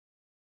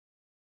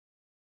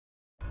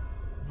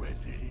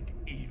Resident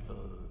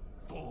Evil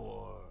 4.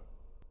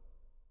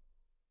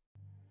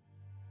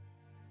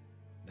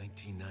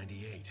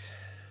 1998.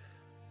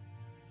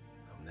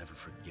 I'll never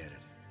forget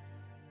it.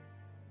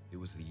 It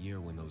was the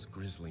year when those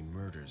grisly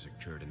murders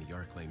occurred in the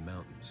Arklay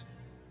Mountains.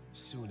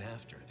 Soon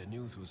after, the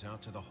news was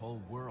out to the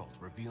whole world,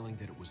 revealing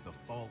that it was the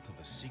fault of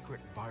a secret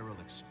viral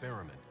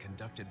experiment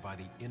conducted by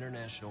the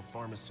international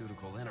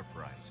pharmaceutical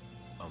enterprise,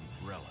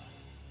 Umbrella.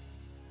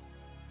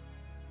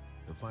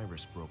 The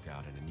virus broke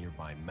out in a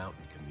nearby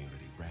mountain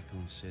community,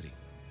 Raccoon City,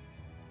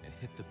 and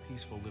hit the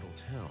peaceful little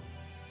town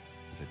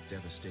with a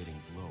devastating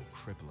blow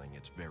crippling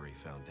its very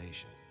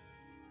foundation.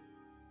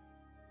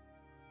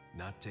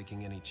 Not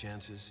taking any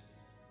chances,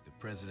 the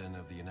President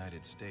of the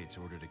United States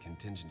ordered a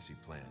contingency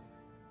plan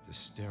to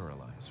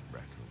sterilize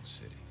Raccoon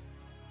City.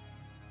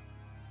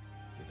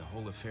 With the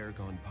whole affair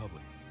gone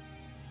public,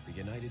 the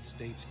United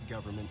States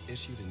government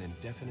issued an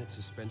indefinite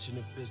suspension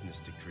of business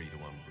decree to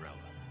Umbrella.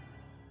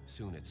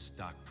 Soon its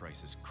stock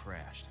prices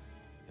crashed,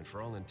 and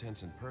for all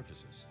intents and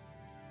purposes,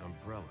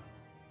 Umbrella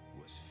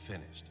was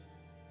finished.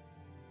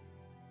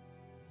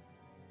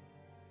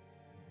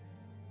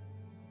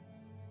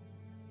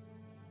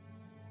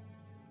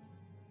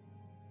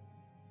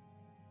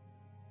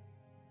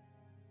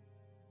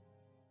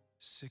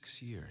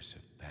 Six years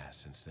have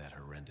passed since that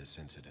horrendous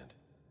incident.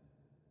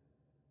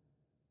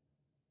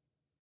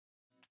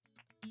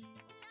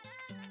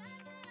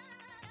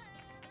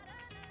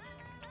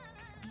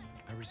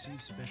 I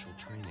received special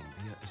training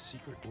via a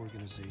secret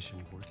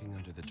organization working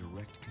under the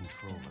direct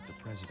control of the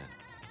president.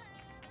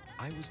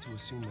 I was to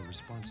assume the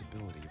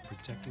responsibility of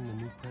protecting the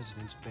new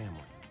president's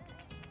family.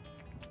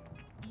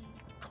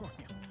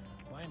 Coño,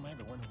 why am I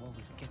the one who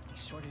always gets the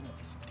short end of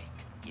the stick?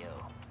 You,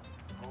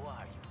 who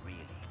are you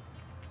really?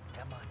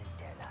 Come on and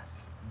tell us.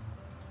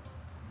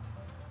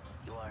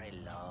 You are a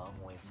long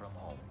way from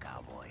home,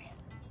 cowboy.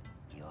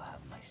 You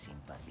have my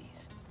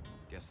sympathies.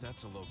 Guess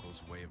that's a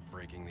local's way of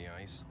breaking the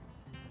ice.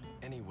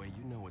 Anyway,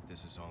 you know what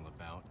this is all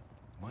about.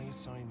 My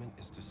assignment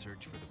is to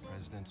search for the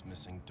president's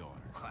missing daughter.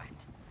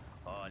 What?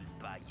 All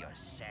by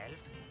yourself?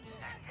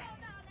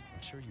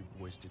 I'm sure you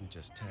boys didn't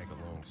just tag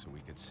along so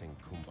we could sing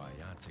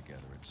Kumbaya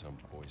together at some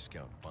Boy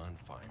Scout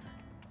bonfire.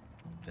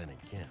 Then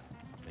again,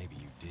 maybe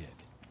you did.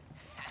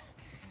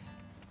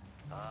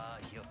 Oh,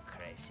 you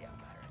crazy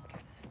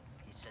American.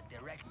 It's a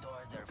direct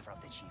order from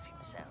the chief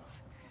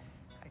himself.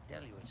 I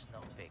tell you, it's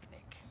no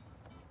picnic.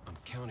 I'm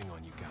counting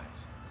on you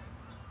guys.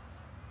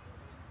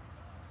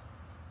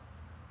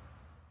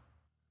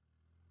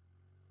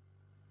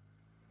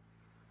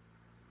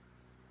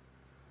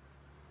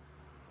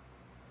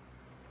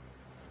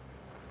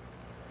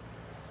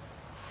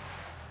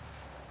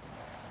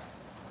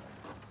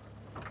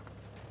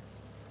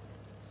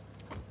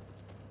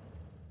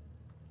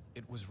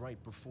 It was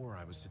right before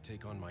I was to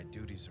take on my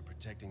duties of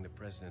protecting the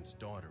president's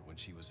daughter when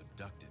she was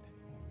abducted.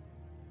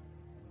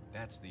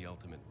 That's the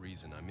ultimate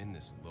reason I'm in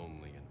this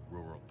lonely and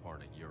rural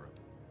part of Europe.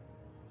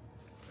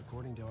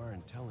 According to our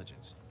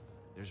intelligence,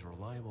 there's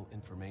reliable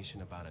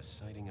information about a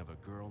sighting of a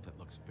girl that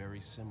looks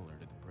very similar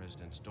to the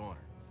president's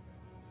daughter.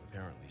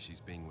 Apparently,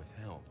 she's being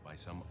withheld by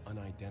some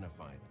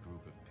unidentified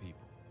group of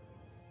people.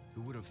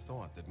 Who would have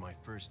thought that my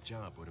first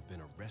job would have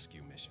been a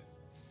rescue mission?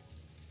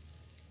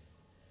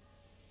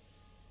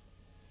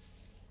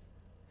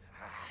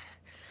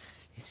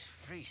 It's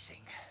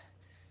freezing.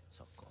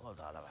 So cold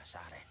all of a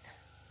sudden.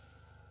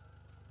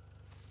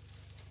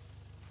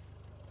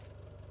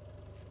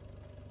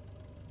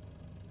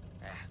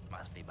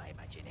 Must be my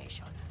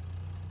imagination.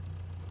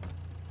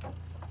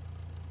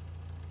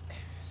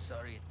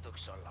 Sorry it took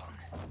so long.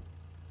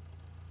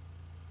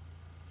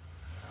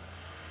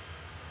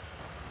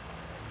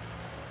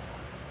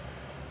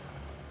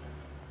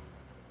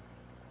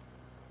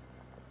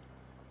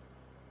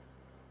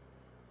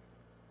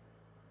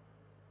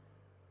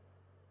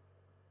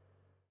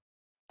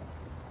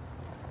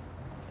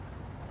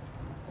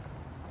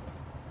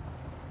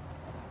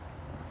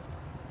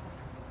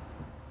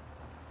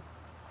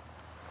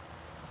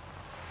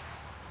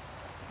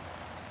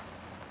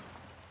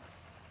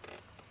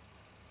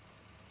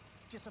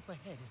 Just up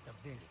ahead is the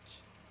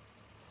village.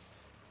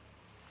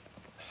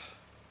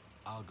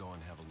 I'll go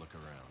and have a look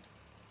around.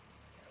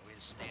 We'll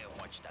stay and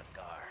watch the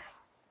car.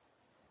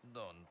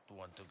 Don't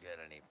want to get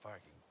any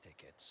parking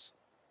tickets.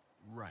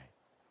 Right.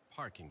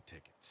 Parking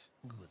tickets.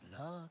 Good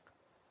luck.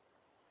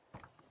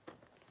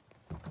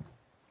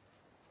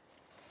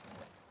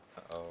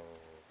 Oh,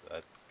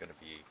 that's gonna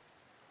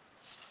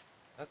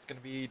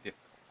be difficult.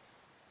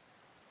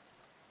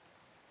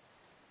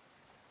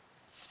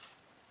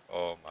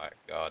 Oh my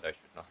god, I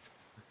should not have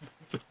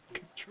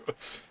control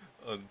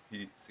on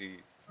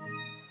PC.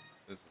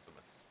 This was a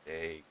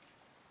mistake.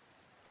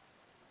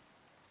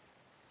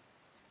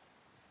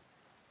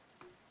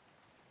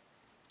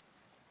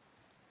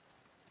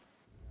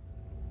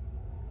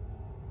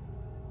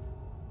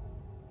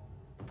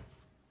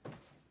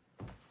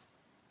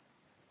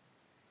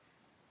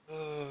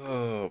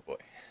 Oh boy,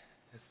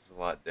 this is a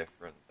lot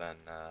different than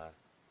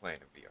playing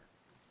a VR.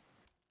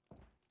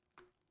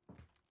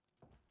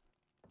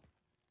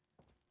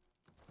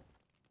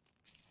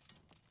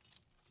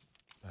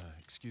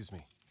 Excuse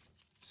me.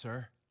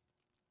 Sir?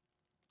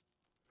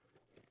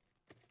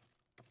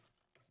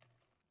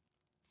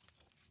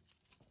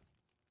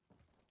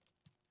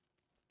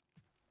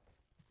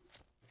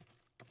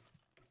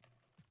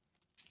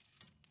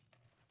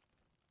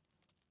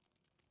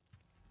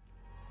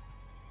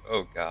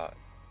 Oh god.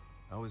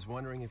 I was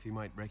wondering if you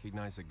might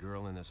recognize a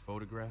girl in this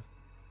photograph?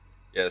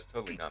 Yeah, it's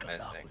totally ¿Qué not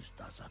carajo menacing.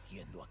 estás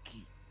haciendo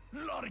aquí?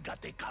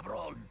 Lárgate,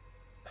 cabrón.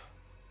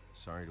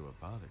 Sorry to have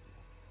bothered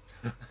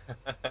you.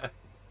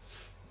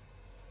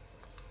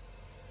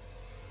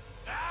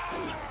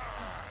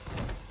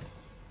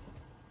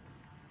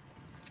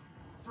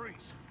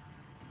 Freeze.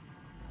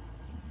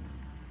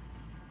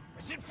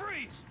 I said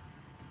freeze.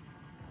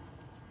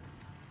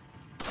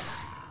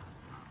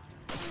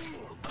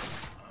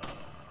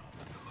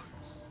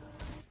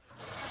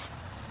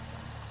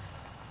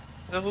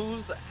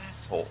 Those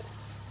assholes.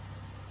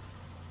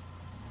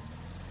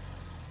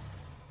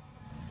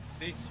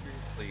 They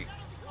seriously.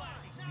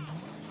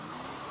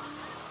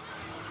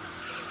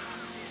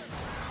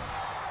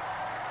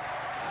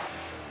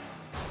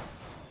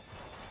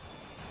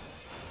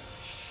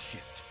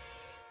 Shit.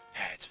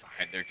 Yeah, it's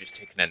fine. They're just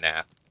taking a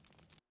nap.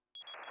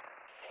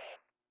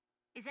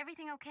 Is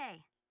everything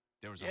okay?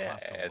 There was a Yeah,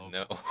 hostile local.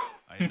 no.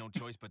 I had no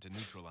choice but to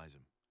neutralize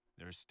him.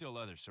 There are still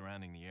others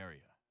surrounding the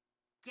area.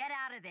 Get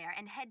out of there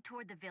and head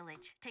toward the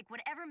village. Take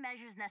whatever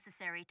measures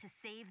necessary to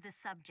save the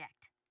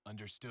subject.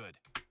 Understood.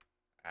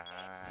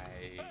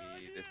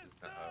 This is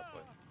not.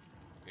 What?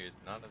 It's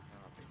not a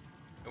zombie.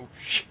 Oh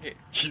shit,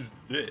 he's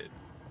dead.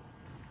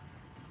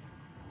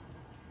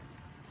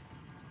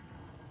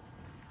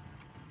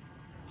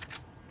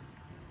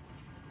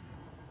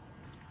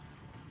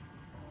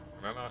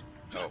 Remember?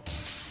 Oh,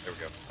 there we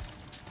go.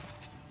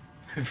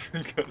 I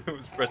forgot I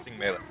was pressing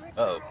melee.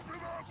 Uh oh.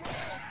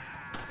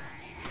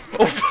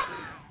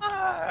 Oh,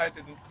 I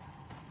didn't.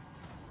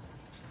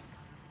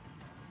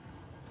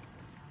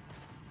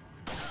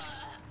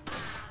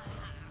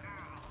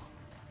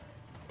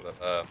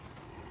 What up?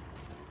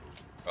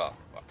 Oh,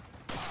 fuck.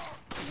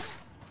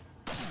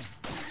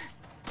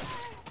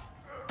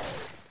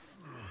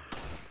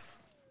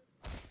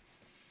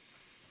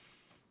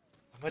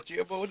 How much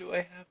ammo do I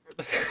have for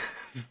that?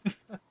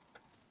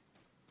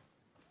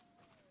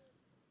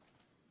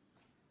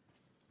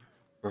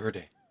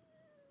 Birdie.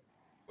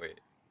 Wait.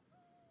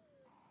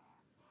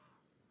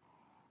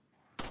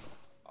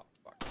 Oh,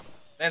 fuck.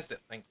 Stand still,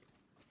 thank you.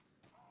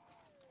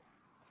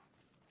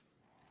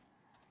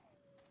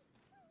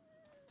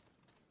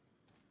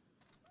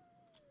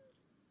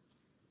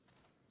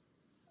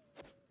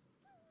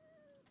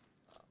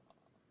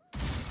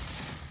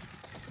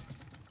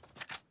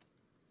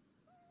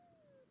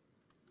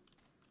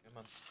 Come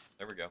on.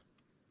 There we go.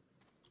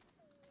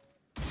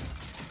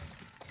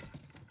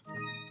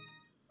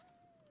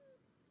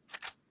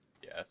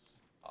 Yes,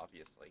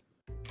 obviously.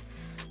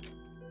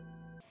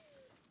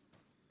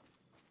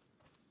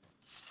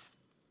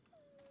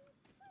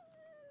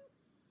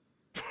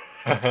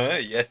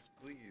 Yes,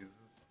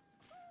 please.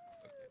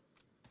 Okay.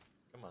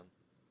 Come on.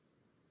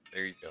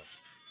 There you go.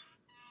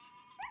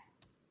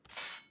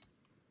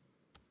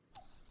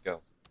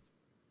 Go.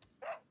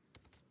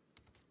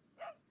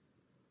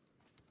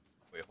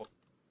 Wait, hold.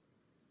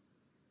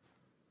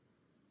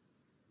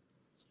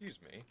 Excuse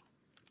me.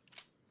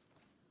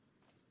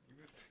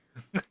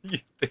 You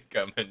think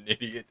I'm an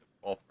idiot to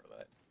fall for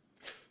that?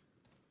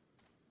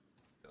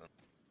 Done.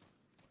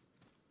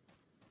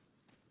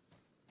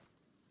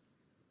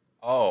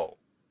 Oh.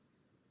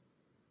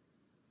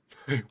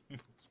 I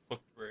almost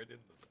walked right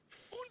into that.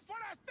 Un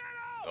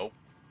forastero! Nope.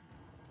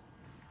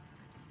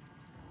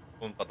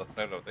 Un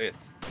patacero this.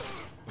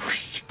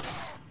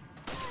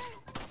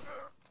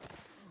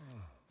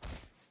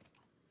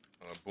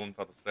 A boom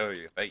patacero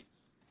your face.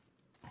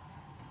 Am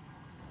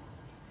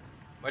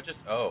I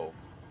just oh?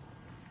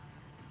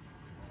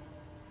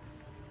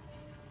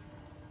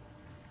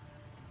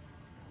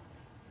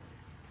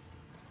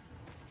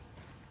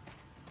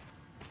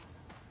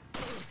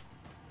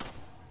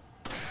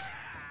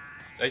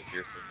 Did I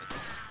seriously miss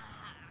it?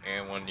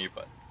 And one knee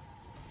butt.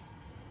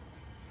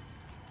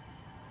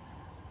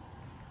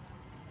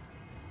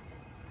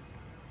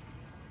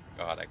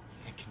 God, I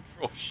can't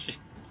control shit.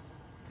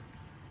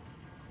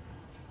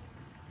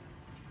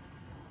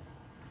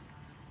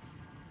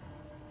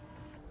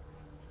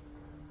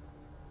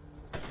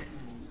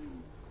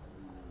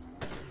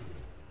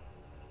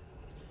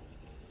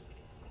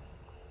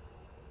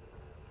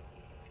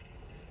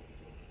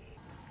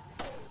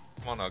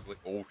 Come on, ugly.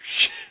 Oh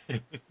shit.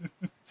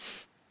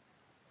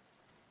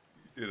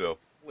 You did a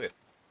flip.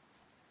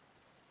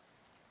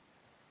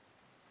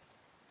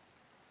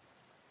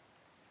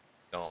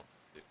 Don't,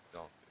 dude,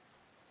 don't.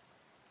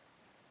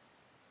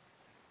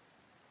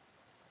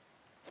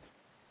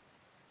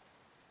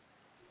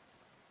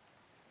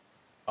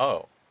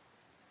 Oh.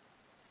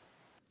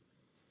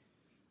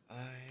 I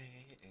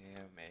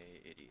am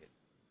a idiot.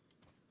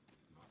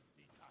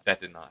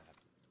 That did not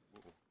happen.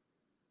 Ooh.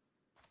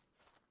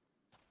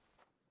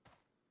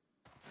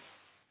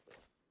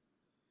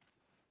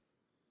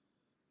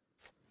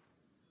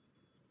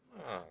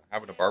 Ah,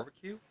 Having a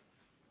barbecue?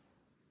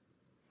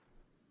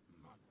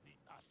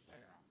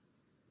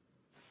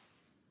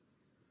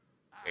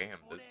 Damn,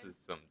 this is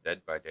some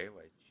Dead by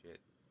Daylight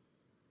shit.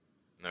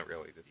 Not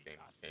really, this game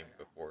came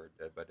before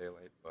Dead by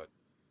Daylight, but...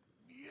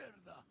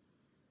 Mierda.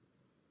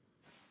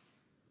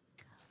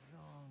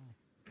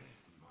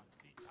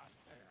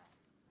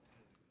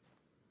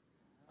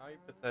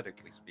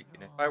 Hypothetically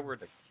speaking, if I were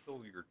to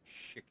kill your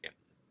chicken,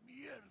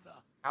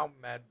 Mierda. how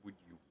mad would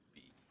you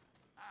be?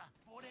 Ah,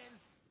 por él.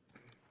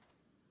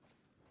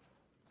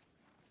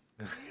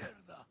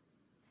 Mierda.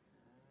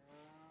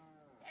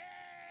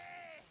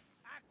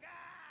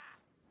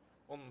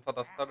 One for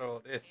the start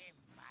of this.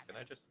 Can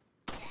I just...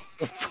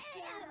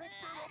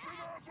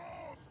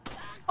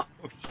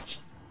 Oh, shit.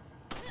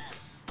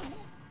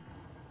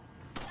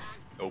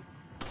 Nope.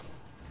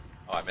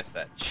 Oh, I missed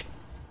that.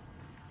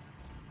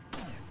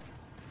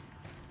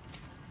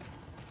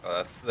 Oh,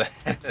 that's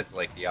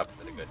like the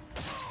opposite of good.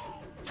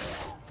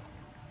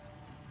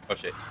 Oh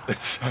shit.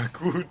 That's not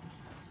good.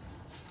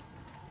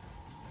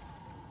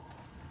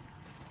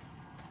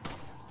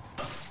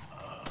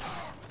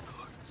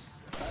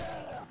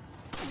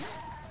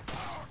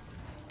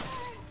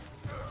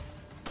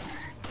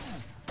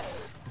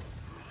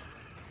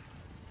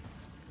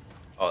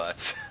 Oh,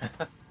 that's...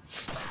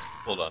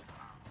 Hold on.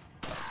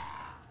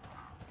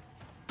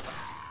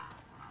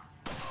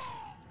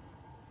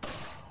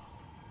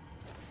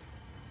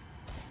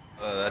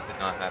 That did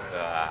not have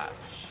the...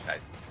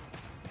 Scheiße.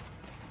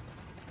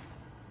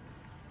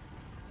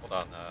 Hold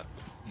on,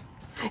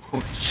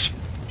 Oh, shit.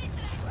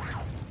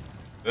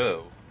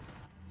 Oh.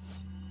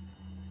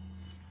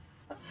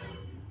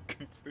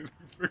 Completely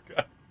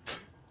forgot.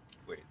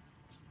 Wait.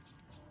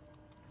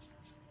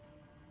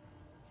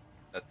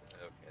 That's...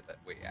 Okay, that...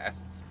 Wait,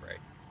 acid spray.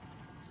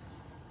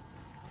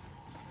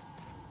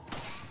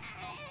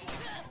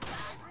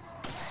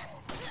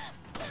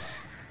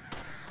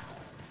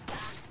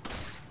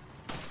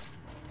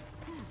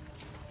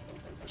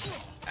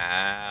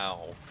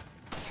 Ow.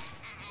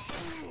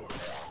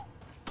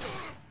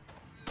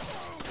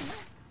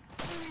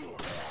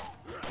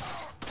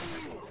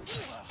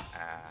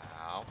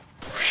 Ow.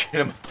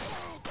 Shit him.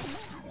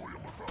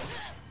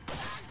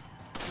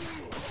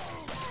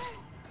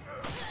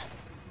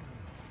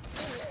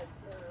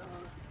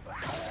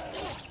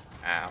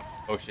 Ow.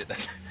 Oh shit,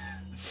 that's...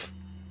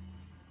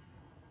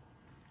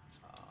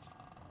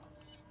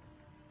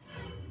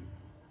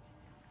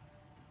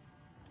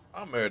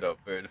 I made up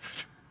it.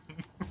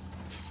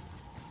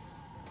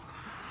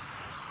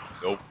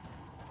 Nope.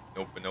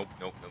 Nope, nope,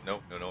 nope, nope,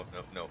 nope, no, no,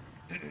 no, no.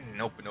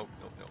 Nope, nope,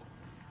 nope, nope.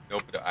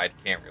 Nope, I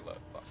can't reload.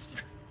 Fuck.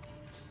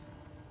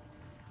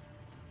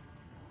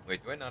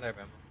 Wait, do I not have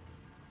ammo?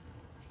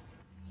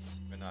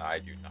 No, I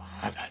do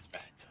not. That's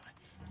bad, son.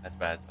 That's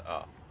bad, son.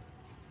 Oh.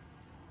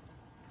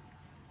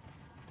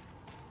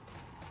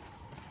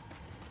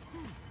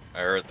 I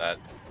heard that.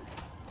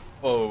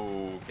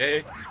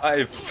 Okay.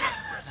 I've...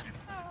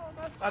 Oh,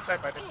 that's not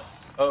that bad.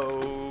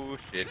 Oh,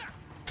 shit.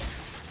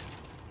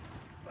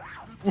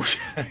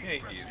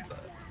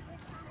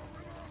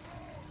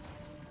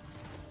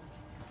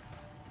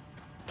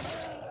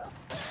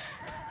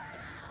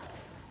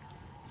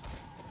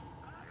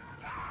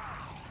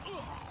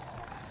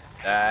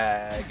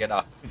 Get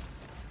off.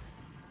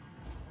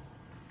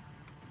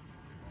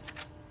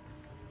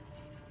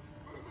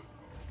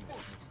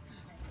 It's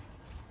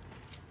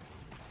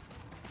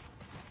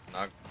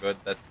not good.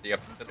 That's the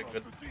opposite of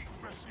good.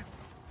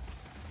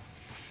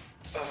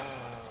 Oh,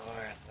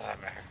 fuck.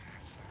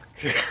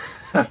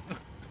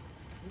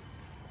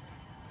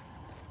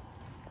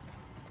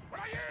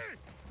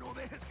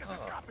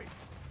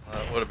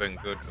 That would have been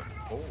good.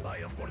 Oh.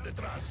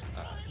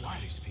 Why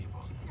these people?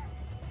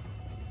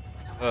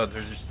 Oh,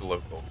 they're just the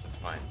locals. It's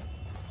fine.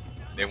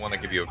 They want to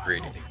give you a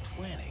greeting. What are they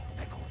planning?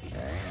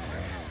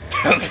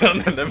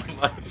 Never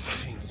mind.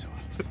 Chainsaw.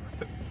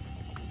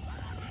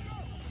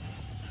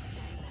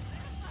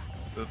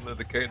 Isn't that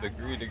the kind of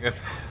greeting?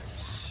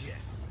 Shit.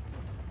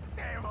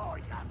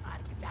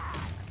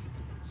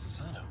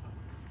 Son of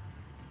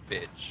a...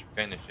 Bitch,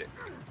 finish it.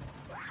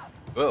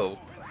 Whoa. Ooh,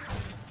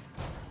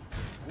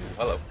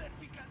 hello.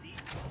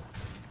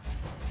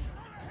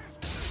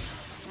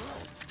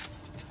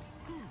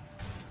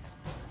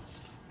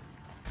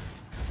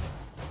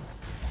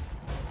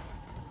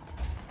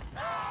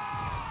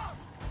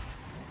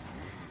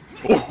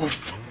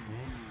 Oof.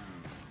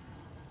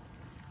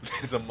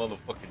 There's a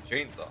motherfucking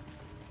chainsaw.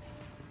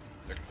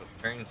 There's a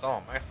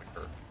chainsaw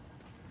massacre.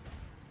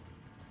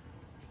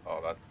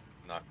 Oh, that's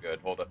not good.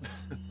 Hold up.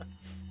 I'm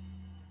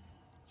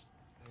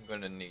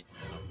gonna need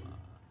some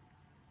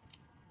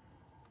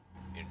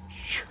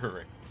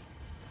insurance.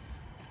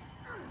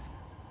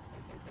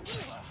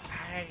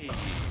 Hey.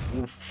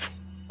 Oof.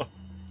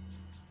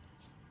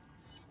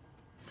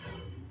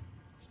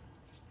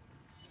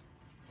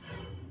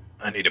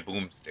 I need a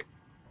boomstick.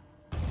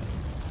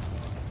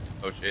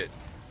 Oh shit.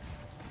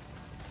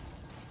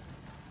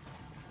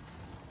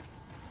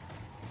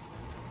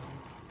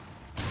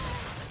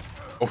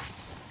 Oh.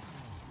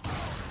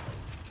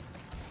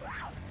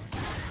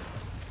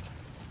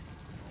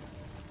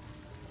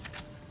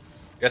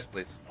 Yes,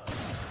 please.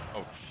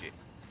 Oh, shit.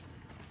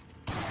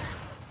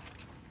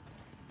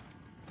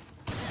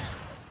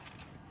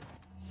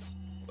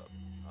 Hold up.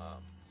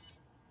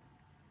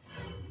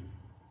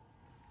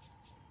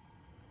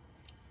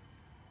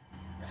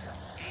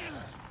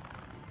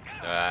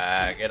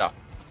 Get off.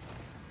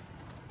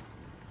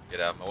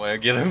 Get out of my way.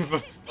 Get him.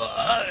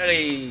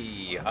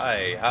 Hey,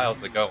 hi.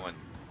 How's it going?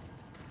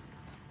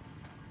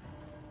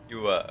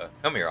 You,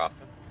 come here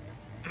often.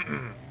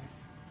 Oh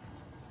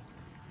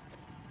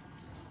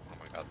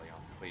my god,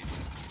 Leon, please.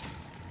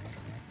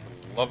 For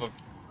the love of...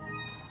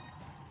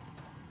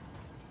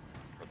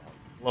 For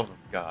the love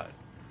of God.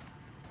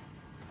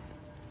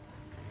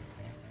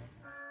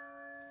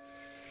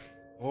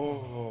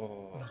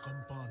 Oh. La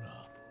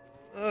campana.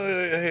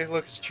 Hey,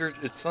 look, it's church.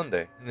 It's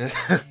Sunday.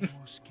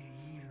 Tenemos que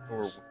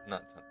Or, irnos.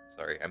 not Sunday.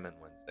 Sorry, I meant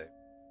Wednesday.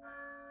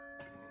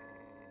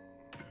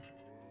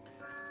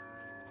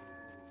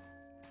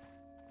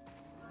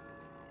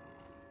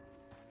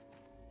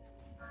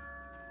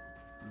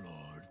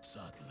 Lord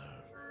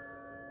Sattler.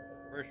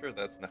 We're sure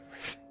that's not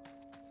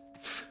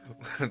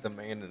the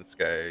man in the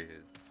sky is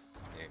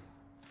named.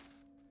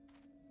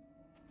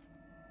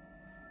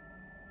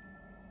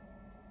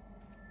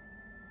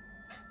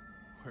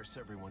 Where's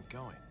everyone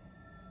going?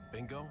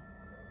 Bingo?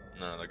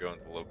 No, they're going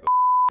to local.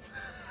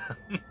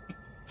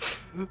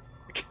 I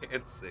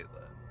can't say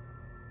that.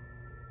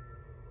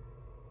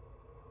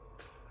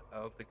 I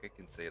don't think I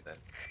can say that.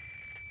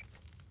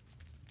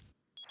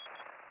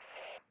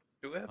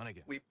 Do I have to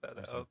Hunnigan, bleep that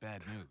I have some out?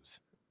 bad news.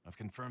 I've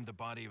confirmed the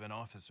body of an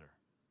officer.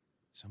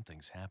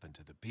 Something's happened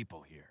to the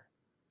people here.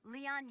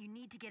 Leon, you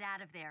need to get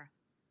out of there.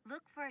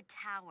 Look for a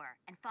tower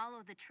and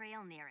follow the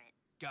trail near it.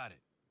 Got it.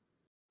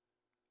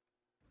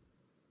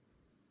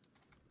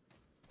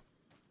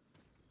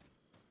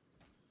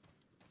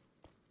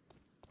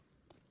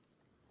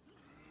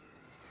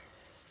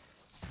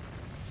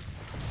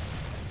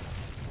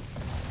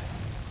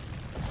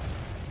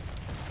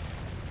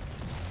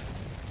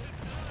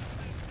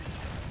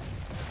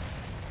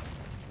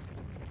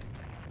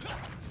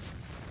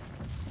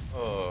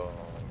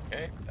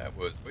 Okay, that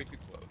was way too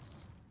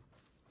close.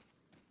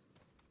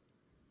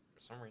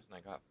 For some reason,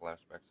 I got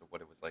flashbacks of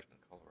what it was like in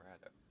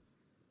Colorado.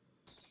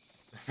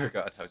 I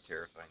forgot how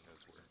terrifying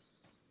those were.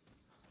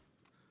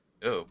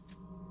 Oh.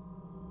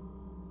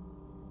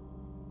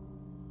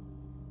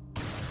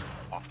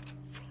 Oh, fuck.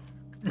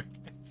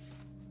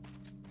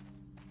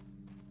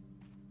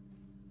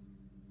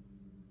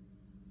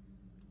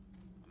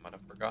 I might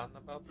have forgotten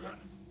about that.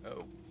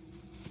 Oh.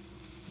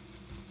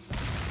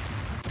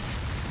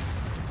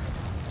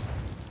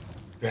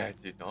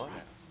 That did not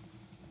happen.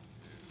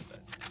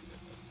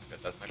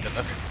 That's not good.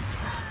 That's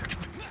not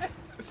good.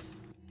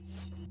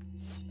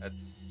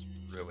 That's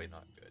really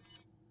not good.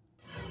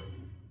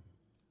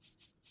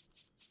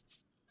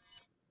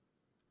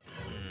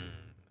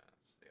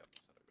 That's the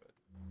opposite of good.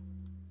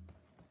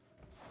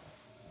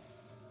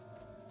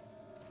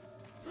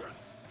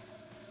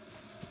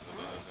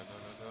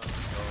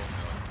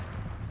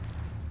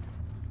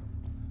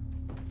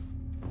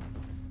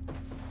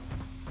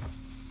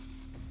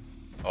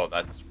 No. Oh,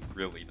 that's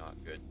really not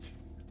good.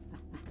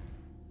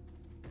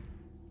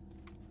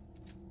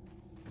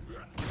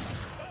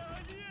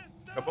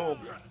 Kaboom!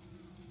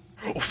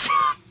 Oh,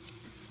 fuck!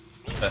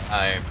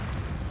 I'm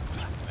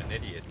an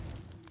idiot.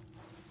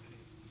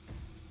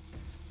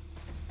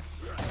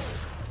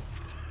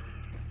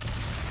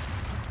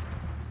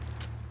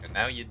 And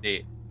now you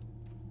did.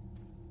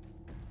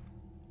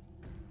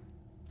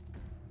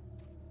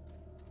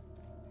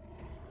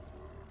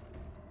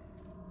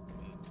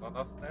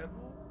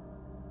 Understandable?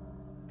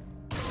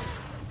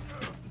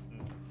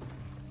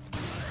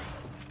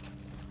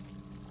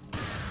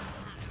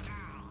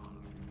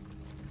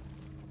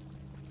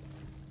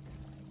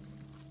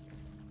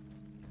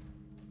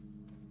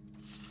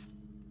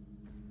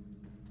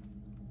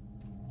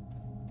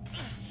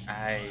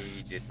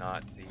 I did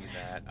not see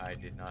that. I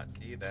did not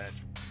see that.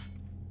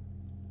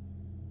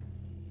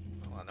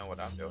 Well, I know what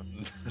I'm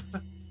doing.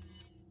 Well,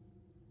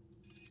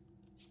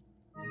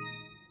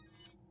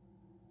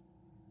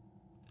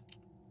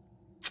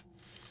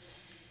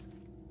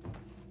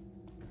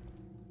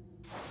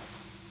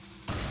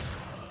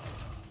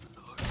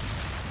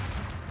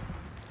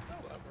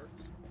 that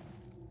works.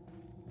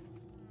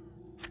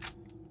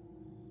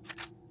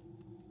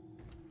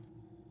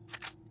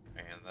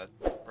 And that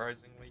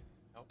surprisingly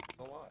helps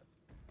a lot.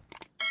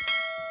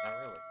 Not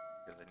really,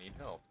 because I need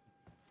help.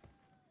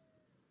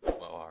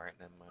 Well, alright,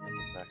 never mind. I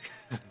take back.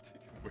 I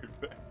take it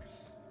way back.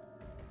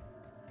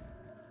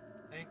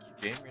 Thank you,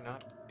 game. You're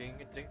not being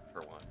a dick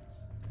for once.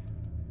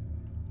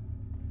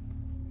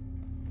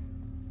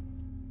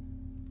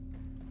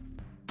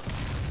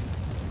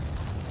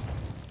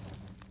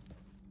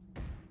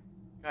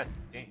 God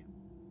damn.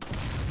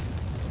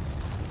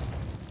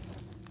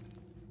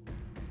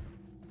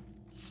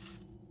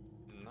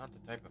 Not the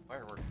type of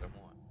fireworks I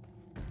want.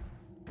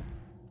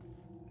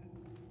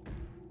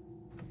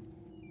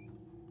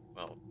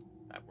 Well,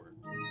 that works.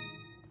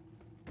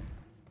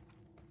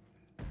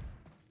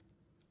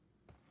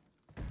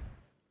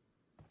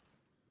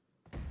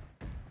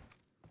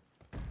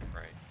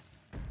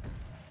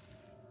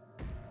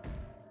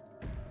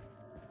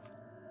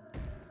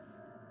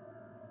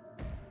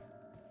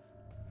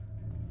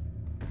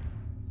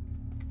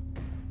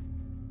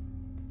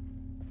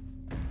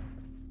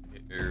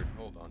 Dude,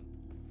 hold on.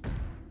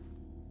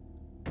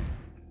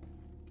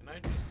 Can I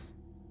just...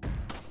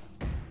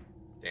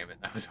 Damn it,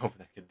 I was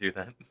hoping I could do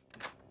that.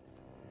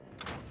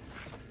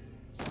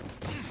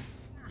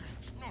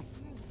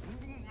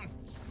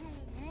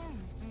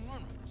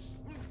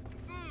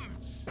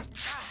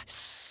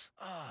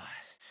 Ah,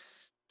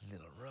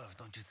 little rough,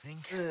 don't you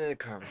think?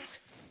 Karma.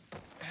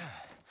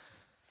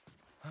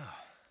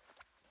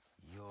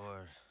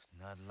 You're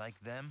not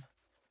like them?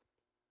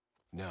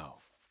 No.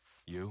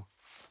 You?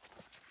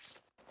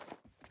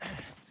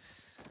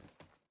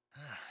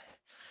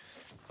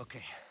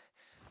 Okay,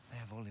 I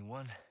have only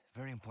one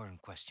very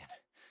important question.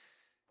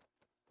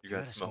 You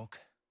Got guys a smoke?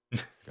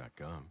 Got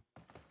gum.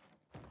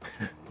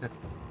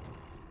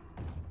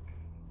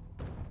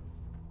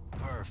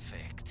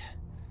 Perfect.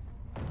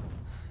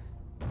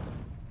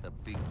 The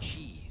big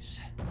cheese.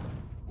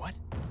 What?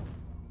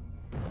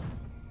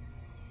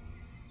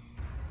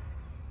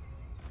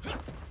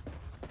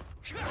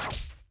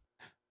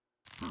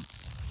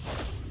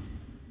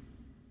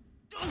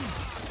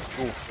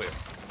 Oh, flip.